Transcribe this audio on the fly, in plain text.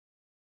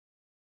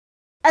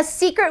A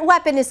secret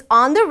weapon is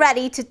on the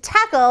ready to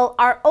tackle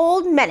our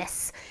old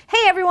menace.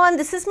 Hey everyone,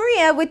 this is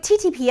Maria with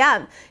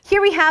TTPM.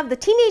 Here we have the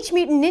Teenage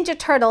Mutant Ninja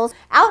Turtles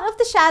Out of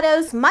the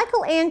Shadows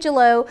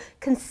Michelangelo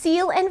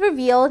Conceal and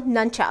Reveal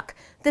Nunchuck.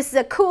 This is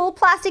a cool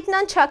plastic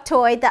nunchuck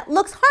toy that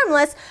looks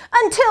harmless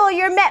until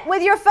you're met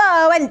with your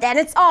foe and then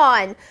it's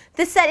on.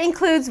 This set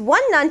includes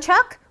one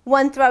nunchuck,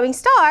 one throwing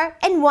star,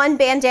 and one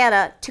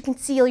bandana to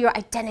conceal your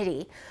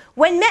identity.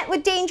 When met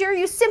with danger,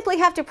 you simply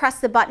have to press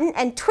the button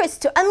and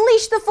twist to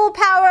unleash the full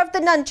power of the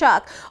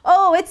nunchuck.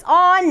 Oh, it's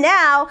on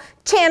now!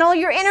 Channel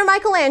your inner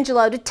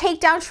Michelangelo to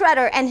take down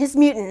Shredder and his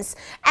mutants.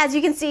 As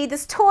you can see,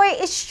 this toy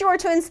is sure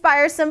to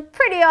inspire some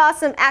pretty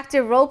awesome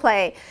active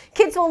roleplay.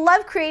 Kids will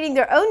love creating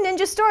their own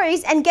ninja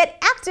stories and get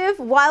active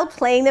while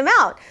playing them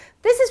out.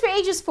 This is for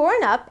ages 4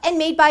 and up and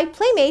made by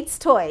Playmates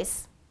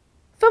Toys.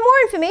 For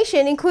more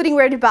information, including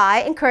where to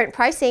buy and current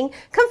pricing,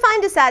 come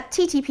find us at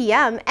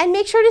TTPM and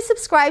make sure to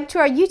subscribe to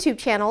our YouTube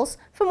channels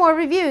for more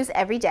reviews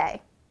every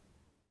day.